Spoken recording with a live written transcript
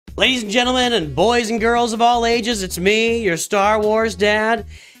Ladies and gentlemen, and boys and girls of all ages, it's me, your Star Wars dad,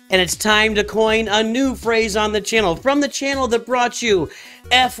 and it's time to coin a new phrase on the channel. From the channel that brought you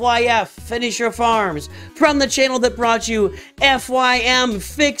FYF, Finish Your Farms. From the channel that brought you FYM,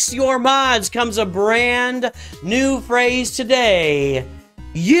 Fix Your Mods, comes a brand new phrase today.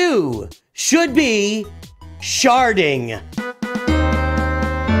 You should be sharding.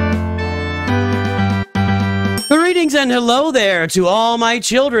 Greetings and hello there to all my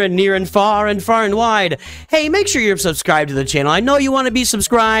children near and far and wide. Hey, make sure you're subscribed to the channel. I know you want to be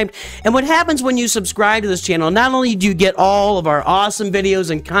subscribed. And what happens when you subscribe to this channel, not only do you get all of our awesome videos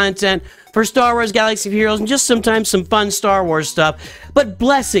and content for Star Wars Galaxy of Heroes and just sometimes some fun Star Wars stuff, but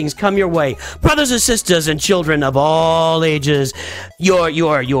blessings come your way. Brothers and sisters and children of all ages, your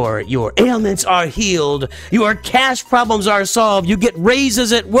ailments are healed. Your cash problems are solved. You get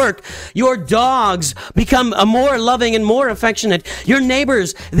raises at work. Your dogs become more loving and more affectionate. Your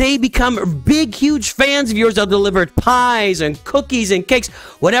neighbors, they become big, huge fans of yours. They'll deliver pies and cookies and cakes,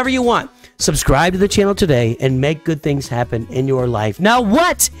 whatever you want. Subscribe to the channel today and make good things happen in your life. Now,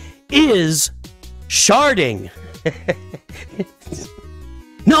 what is sharding?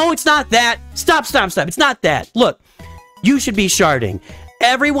 No, it's not that. Stop. It's not that. Look, you should be sharding.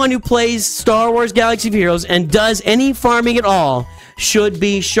 Everyone who plays Star Wars Galaxy of Heroes and does any farming at all should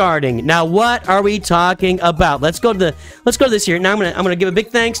be sharding. Now, what are we talking about? Let's go to this here. Now, I'm gonna give a big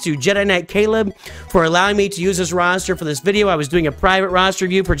thanks to Jedi Knight Caleb for allowing me to use this roster for this video. I was doing a private roster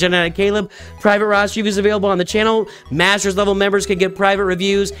review for Jedi Knight Caleb. Private roster reviews available on the channel. Masters level members can get private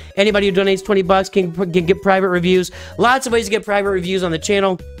reviews. Anybody who donates 20 bucks can get private reviews. Lots of ways to get private reviews on the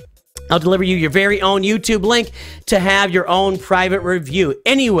channel. I'll deliver you your very own YouTube link to have your own private review.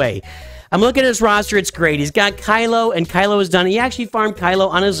 Anyway, I'm looking at his roster. It's great. He's got Kylo, and Kylo has done it. He actually farmed Kylo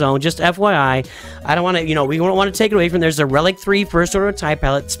on his own, just FYI. I don't want to, we don't want to take it away from him. There's a Relic 3 First Order TIE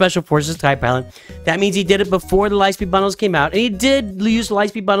Pilot, Special Forces TIE Pilot. That means he did it before the Lightspeed bundles came out. And he did use the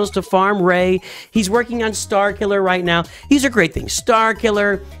Lightspeed bundles to farm Rey. He's working on Star Killer right now. These are great things. Star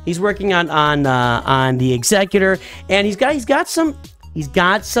Killer. He's working on the Executor. And he's got some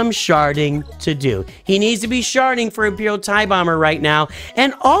sharding to do. He needs to be sharding for Imperial TIE Bomber right now.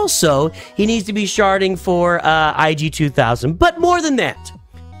 And also, he needs to be sharding for IG-2000. But more than that,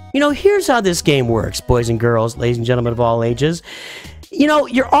 here's how this game works, boys and girls, ladies and gentlemen of all ages.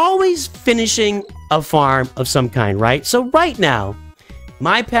 You're always finishing a farm of some kind, right? So right now,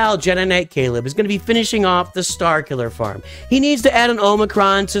 my pal Jedi Knight Caleb is going to be finishing off the Star Killer farm. He needs to add an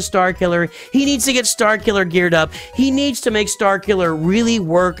Omicron to Star Killer. He needs to get Star Killer geared up. He needs to make Star Killer really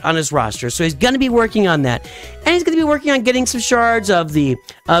work on his roster. So he's going to be working on that. And he's going to be working on getting some shards of the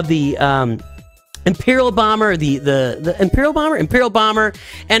Imperial Bomber, the Imperial Bomber, and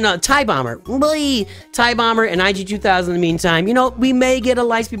TIE Bomber. TIE Bomber and IG-2000 in the meantime. We may get a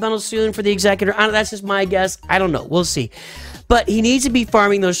Lightspeed bundle soon for the Executor. That's just my guess. I don't know. We'll see. But he needs to be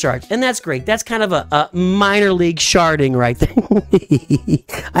farming those shards, and that's great. That's kind of a minor league sharding right there.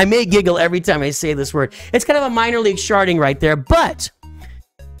 I may giggle every time I say this word. It's kind of a minor league sharding right there, but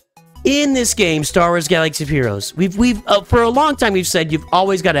in this game, Star Wars Galaxy of Heroes, we've for a long time we've said you've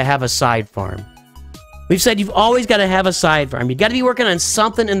always got to have a side farm. We've said you've always got to have a side farm. You've got to be working on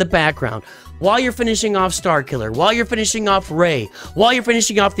something in the background. While you're finishing off Star Killer, while you're finishing off Rey, while you're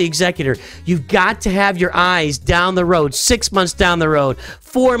finishing off the Executor, you've got to have your eyes down the road, 6 months down the road,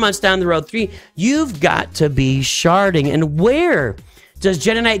 4 months down the road, 3. You've got to be sharding. And where does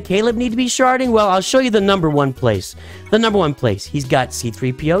Jedi Knight Caleb need to be sharding? Well, I'll show you the #1 place. The #1 place. He's got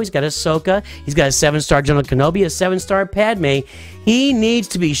C-3PO, he's got Ahsoka, he's got a 7-star General Kenobi, a 7-star Padme. He needs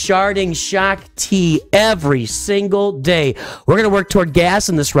to be sharding Shaak Ti every single day. We're going to work toward gas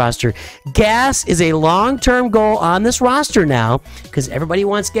in this roster. Gas is a long-term goal on this roster now because everybody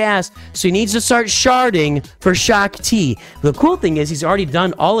wants gas. So he needs to start sharding for Shaak Ti. The cool thing is he's already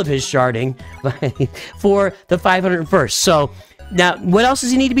done all of his sharding for the 501st. So now, what else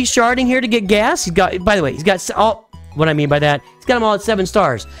does he need to be sharding here to get gas? He's got, by the way, he's got all, what I mean by that, he's got them all at 7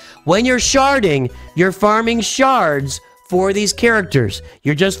 stars. When you're sharding, you're farming shards for these characters.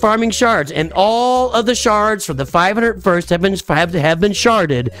 You're just farming shards, and all of the shards for the 501st have been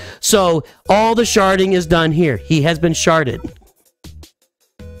sharded. So all the sharding is done here. He has been sharded.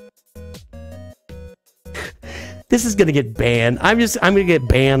 This is gonna get banned. I'm gonna get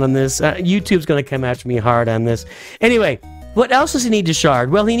banned on this. YouTube's gonna come after me hard on this. Anyway, what else does he need to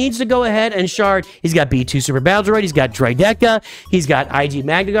shard? Well, he needs to go ahead and shard. He's got B2 Super Battle Droid. He's got Droideka. He's got IG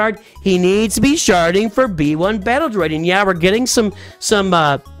Magna Guard. He needs to be sharding for B1 Battle Droid. And yeah, we're getting some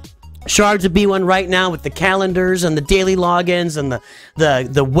shards of B1 right now with the calendars and the daily logins and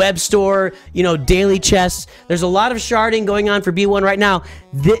the web store, you know, daily chests. There's a lot of sharding going on for B1 right now.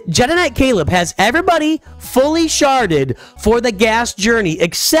 Jedi Knight Caleb has everybody fully sharded for the gas journey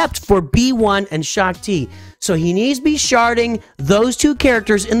except for B1 and Shaak Ti. So he needs to be sharding those two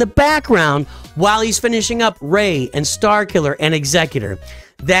characters in the background while he's finishing up Rey and Starkiller and Executor.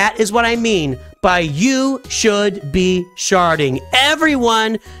 That is what I mean by you should be sharding.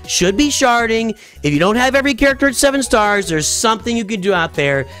 Everyone should be sharding. If you don't have every character at 7 stars, there's something you can do out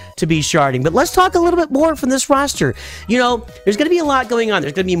there to be sharding. But let's talk a little bit more from this roster. You know, there's going to be a lot going on.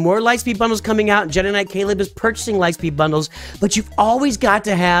 There's going to be more Lightspeed bundles coming out, and Jedi Knight Caleb is purchasing Lightspeed bundles, but you've always got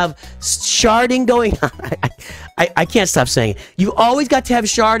to have sharding going on. I can't stop saying it. You've always got to have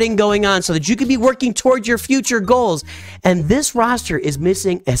sharding going on so that you can be working towards your future goals. And this roster is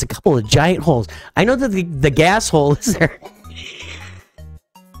missing, has a couple of giant holes. I know that the gas hole is there.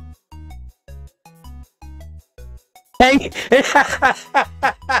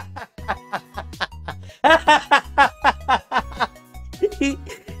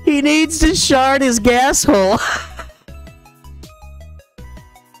 He needs to shard his gas hole.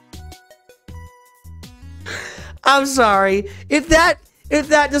 I'm sorry. If that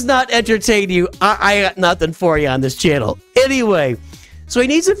does not entertain you, I got nothing for you on this channel. Anyway, so he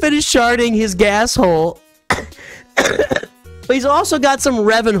needs to finish sharding his gas hole. But he's also got some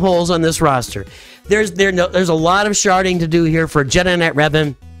Revan holes on this roster. There's a lot of sharding to do here for Jedi Knight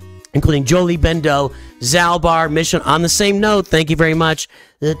Revan, including Jolie Bendo, Zalbar, Mission. On the same note, thank you very much.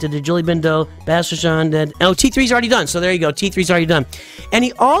 Jolie Bendo, Bastard Sean, oh, T3's already done, so there you go. T3's already done. And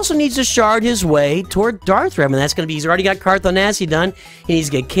he also needs to shard his way toward Darth Revan. That's going to be, he's already got Cartho Nassi done. He needs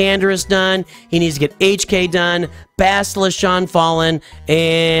to get Canderous done. He needs to get HK done. Bastila Sean Fallen,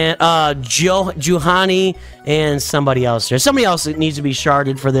 and Juhani, and somebody else there. Somebody else that needs to be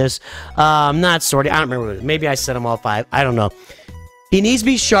sharded for this. Not sorted. I don't remember. Maybe I said them all 5. I don't know. He needs to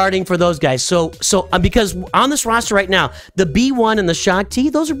be sharding for those guys. So because on this roster right now, the B1 and the Shaak Ti,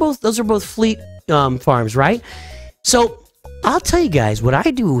 those are both fleet farms, right? So I'll tell you guys what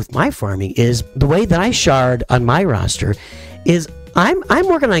I do with my farming is the way that I shard on my roster is I'm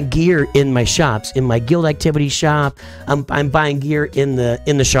working on gear in my shops, in my guild activity shop. I'm buying gear in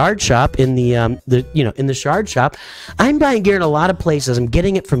the shard shop, in the shard shop. I'm buying gear in a lot of places. I'm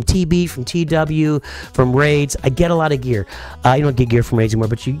getting it from TB, from TW, from raids. I get a lot of gear. You don't get gear from raids anymore,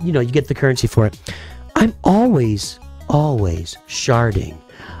 but you get the currency for it. I'm always sharding.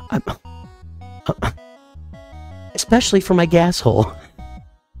 Especially for my gas hole.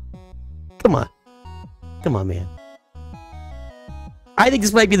 Come on, man. I think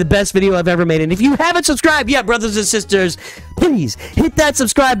this might be the best video I've ever made, and if you haven't subscribed yet, brothers and sisters, please hit that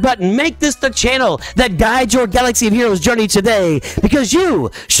subscribe button. Make this the channel that guides your Galaxy of Heroes journey today, because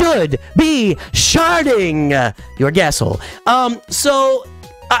you should be sharding your gas hole. So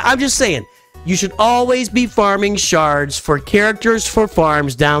I'm just saying, you should always be farming shards for characters for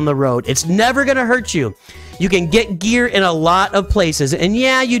farms down the road. It's never going to hurt you. You can get gear in a lot of places, and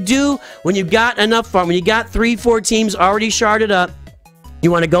yeah, you do when you've got enough farm. When you got 3-4 teams already sharded up, you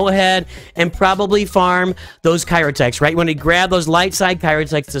want to go ahead and probably farm those Chirotechs, right? You want to grab those light side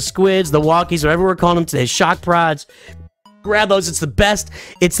Chirotechs, the squids, the walkies, whatever we're calling them today, shock prods. Grab those. It's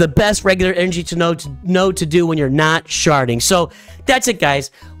the best regular energy to know to do when you're not sharding. So that's it,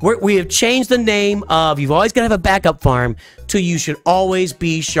 guys. We have changed the name of you've always got to have a backup farm to you should always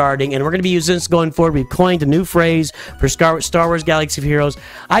be sharding, and we're going to be using this going forward. We've coined a new phrase for Star Wars Galaxy of Heroes.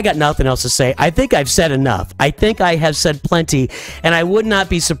 I got nothing else to say. I think I've said enough. I think I have said plenty, and I would not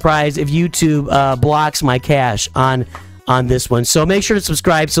be surprised if YouTube blocks my cash on this one. So make sure to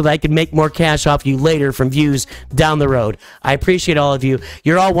subscribe so that I can make more cash off you later from views down the road. I appreciate all of you.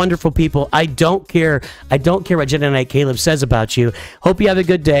 You're all wonderful people. I don't care what Jedi Knight Caleb says about you. Hope you have a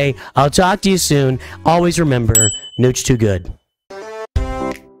good day. I'll talk to you soon. Always remember, Nooch too good.